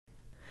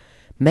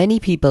Many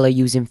people are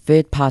using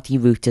third-party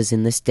routers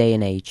in this day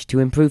and age to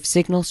improve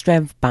signal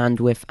strength,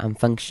 bandwidth and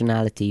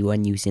functionality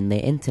when using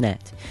their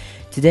internet.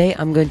 Today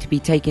I'm going to be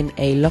taking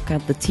a look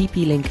at the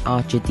TP-Link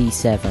Archer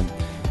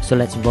D7, so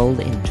let's roll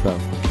the intro.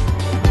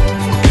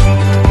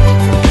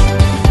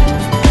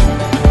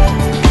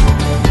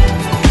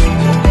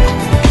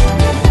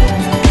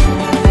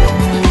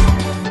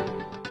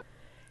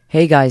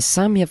 Hey guys,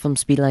 Sam here from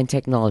Speedline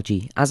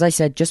Technology. As I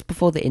said just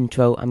before the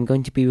intro, I'm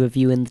going to be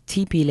reviewing the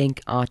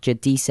TP-Link Archer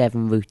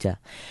D7 router.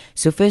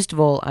 So first of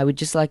all, I would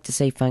just like to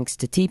say thanks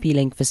to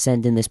TP-Link for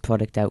sending this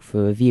product out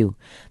for review.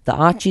 The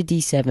Archer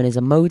D7 is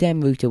a modem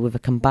router with a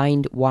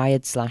combined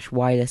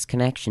wired/wireless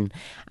connection,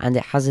 and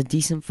it has a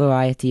decent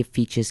variety of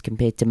features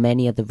compared to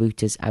many other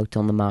routers out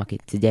on the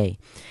market today.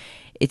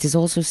 It is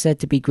also said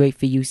to be great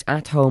for use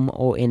at home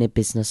or in a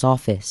business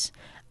office.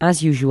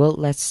 As usual,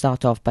 let's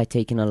start off by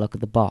taking a look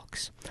at the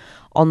box.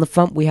 On the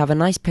front we have a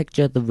nice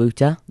picture of the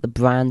router, the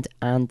brand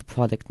and the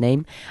product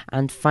name,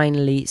 and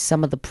finally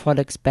some of the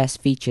product's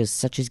best features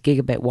such as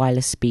gigabit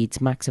wireless speeds,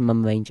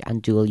 maximum range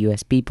and dual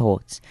USB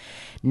ports.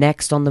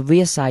 Next, on the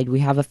rear side we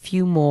have a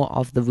few more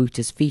of the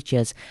router's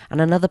features and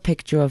another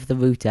picture of the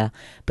router,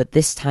 but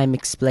this time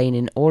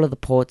explaining all of the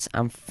ports,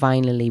 and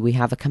finally we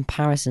have a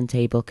comparison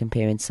table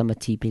comparing some of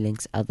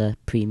TP-Link's other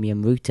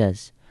premium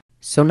routers.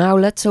 So now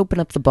let's open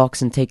up the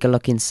box and take a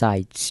look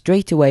inside.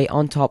 Straight away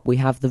on top we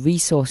have the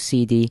resource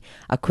CD,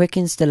 a quick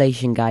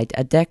installation guide,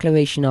 a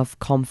declaration of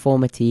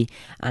conformity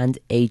and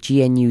a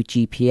GNU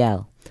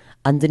GPL.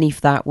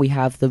 Underneath that we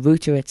have the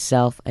router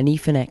itself, an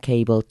Ethernet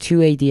cable,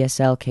 2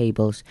 ADSL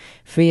cables,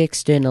 3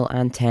 external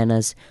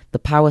antennas, the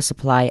power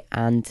supply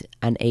and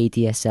an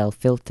ADSL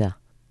filter.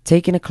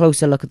 Taking a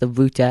closer look at the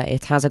router,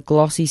 it has a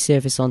glossy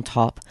surface on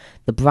top,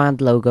 the brand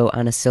logo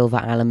and a silver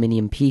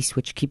aluminium piece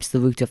which keeps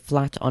the router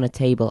flat on a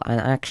table and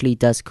actually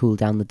does cool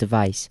down the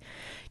device.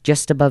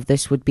 Just above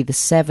this would be the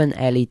 7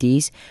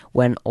 LEDs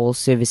when all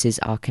services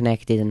are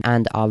connected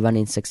and are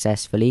running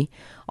successfully.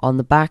 On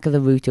the back of the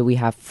router we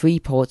have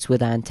 3 ports where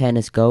the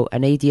antennas go,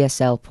 an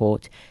ADSL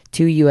port,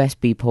 2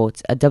 USB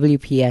ports, a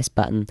WPS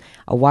button,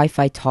 a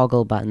Wi-Fi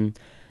toggle button,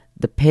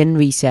 the pin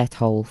reset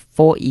hole,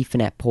 4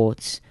 Ethernet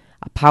ports,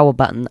 a power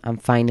button and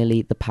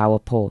finally the power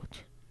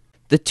port.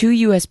 The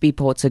 2 USB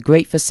ports are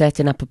great for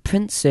setting up a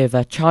print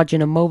server,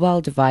 charging a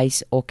mobile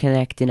device or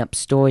connecting up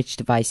storage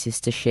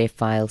devices to share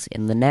files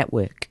in the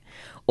network.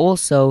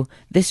 Also,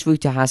 this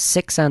router has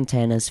 6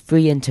 antennas,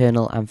 3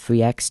 internal and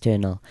 3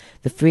 external.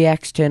 The 3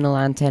 external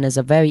antennas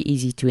are very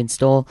easy to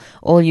install.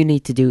 All you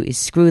need to do is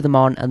screw them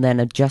on and then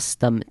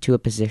adjust them to a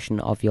position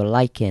of your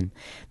liking.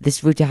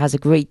 This router has a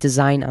great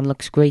design and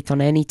looks great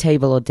on any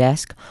table or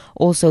desk.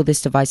 Also,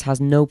 this device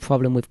has no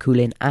problem with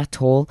cooling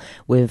at all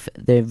with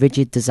the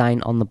rigid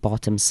design on the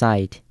bottom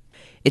side.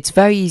 It's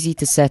very easy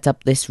to set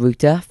up this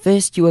router.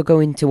 First you are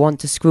going to want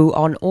to screw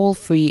on all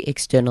 3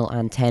 external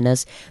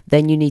antennas,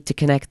 then you need to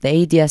connect the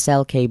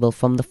ADSL cable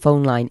from the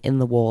phone line in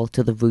the wall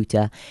to the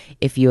router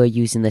if you are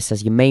using this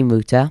as your main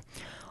router,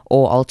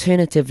 or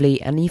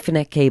alternatively an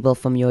Ethernet cable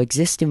from your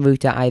existing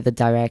router either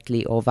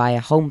directly or via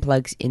home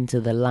plugs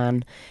into the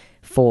LAN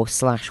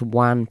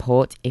 4/WAN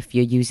port if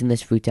you're using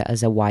this router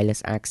as a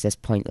wireless access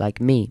point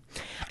like me.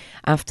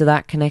 After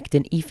that, connect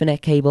an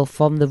Ethernet cable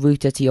from the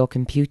router to your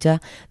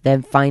computer,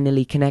 then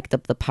finally connect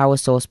up the power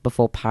source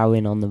before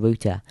powering on the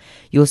router.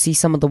 You'll see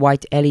some of the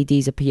white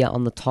LEDs appear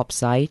on the top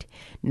side.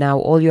 Now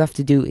all you have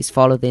to do is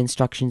follow the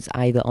instructions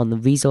either on the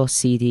resource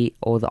CD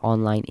or the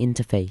online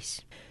interface.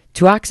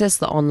 To access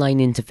the online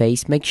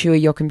interface, make sure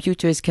your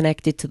computer is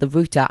connected to the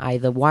router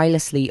either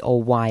wirelessly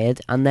or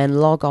wired, and then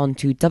log on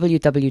to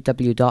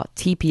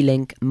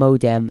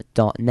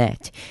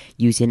www.tplinkmodem.net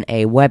using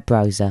a web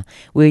browser,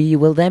 where you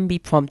will then be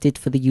prompted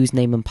for the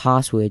username and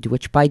password,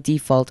 which by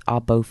default are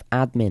both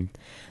admin.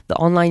 The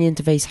online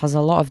interface has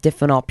a lot of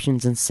different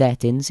options and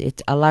settings.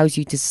 It allows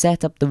you to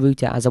set up the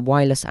router as a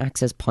wireless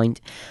access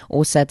point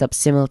or set up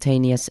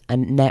simultaneous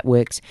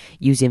networks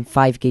using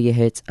 5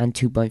 GHz and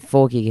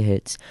 2.4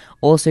 GHz.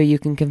 Also, you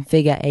can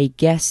configure a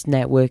guest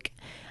network,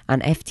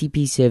 an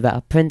FTP server, a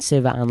print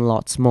server and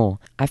lots more.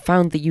 I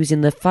found that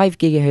using the 5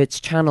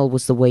 GHz channel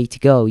was the way to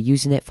go,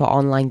 using it for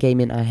online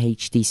gaming and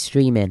HD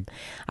streaming.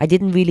 I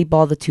didn't really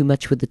bother too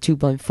much with the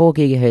 2.4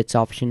 GHz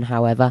option,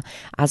 however,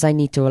 as I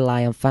need to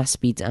rely on fast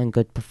speeds and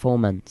good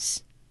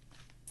performance.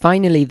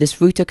 Finally, this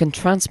router can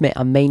transmit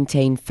and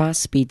maintain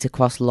fast speeds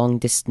across long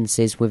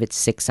distances with its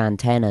 6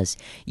 antennas.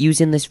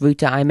 Using this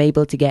router, I'm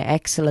able to get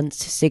excellent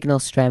signal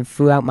strength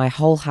throughout my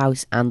whole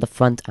house and the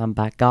front and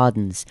back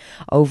gardens.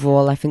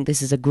 Overall, I think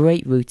this is a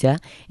great router.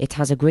 It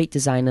has a great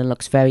design and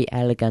looks very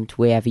elegant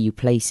wherever you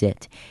place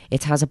it.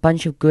 It has a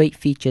bunch of great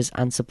features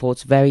and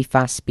supports very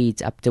fast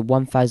speeds up to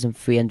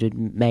 1300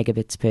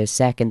 megabits per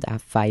second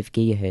at 5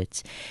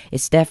 GHz.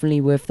 It's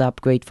definitely worth the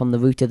upgrade from the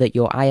router that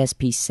your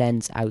ISP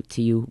sends out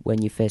to you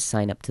when you first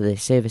sign up to their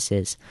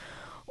services.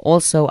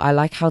 Also, I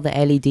like how the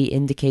LED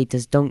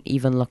indicators don't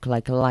even look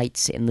like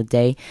lights in the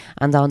day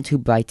and aren't too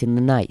bright in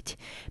the night.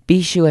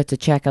 Be sure to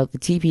check out the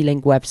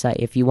TP-Link website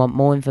if you want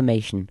more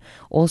information.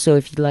 Also,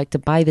 if you'd like to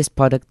buy this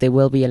product, there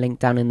will be a link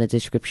down in the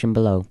description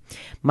below.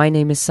 My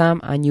name is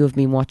Sam and you have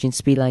been watching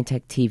Speedline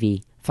Tech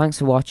TV. Thanks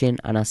for watching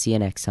and I'll see you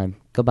next time.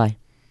 Goodbye.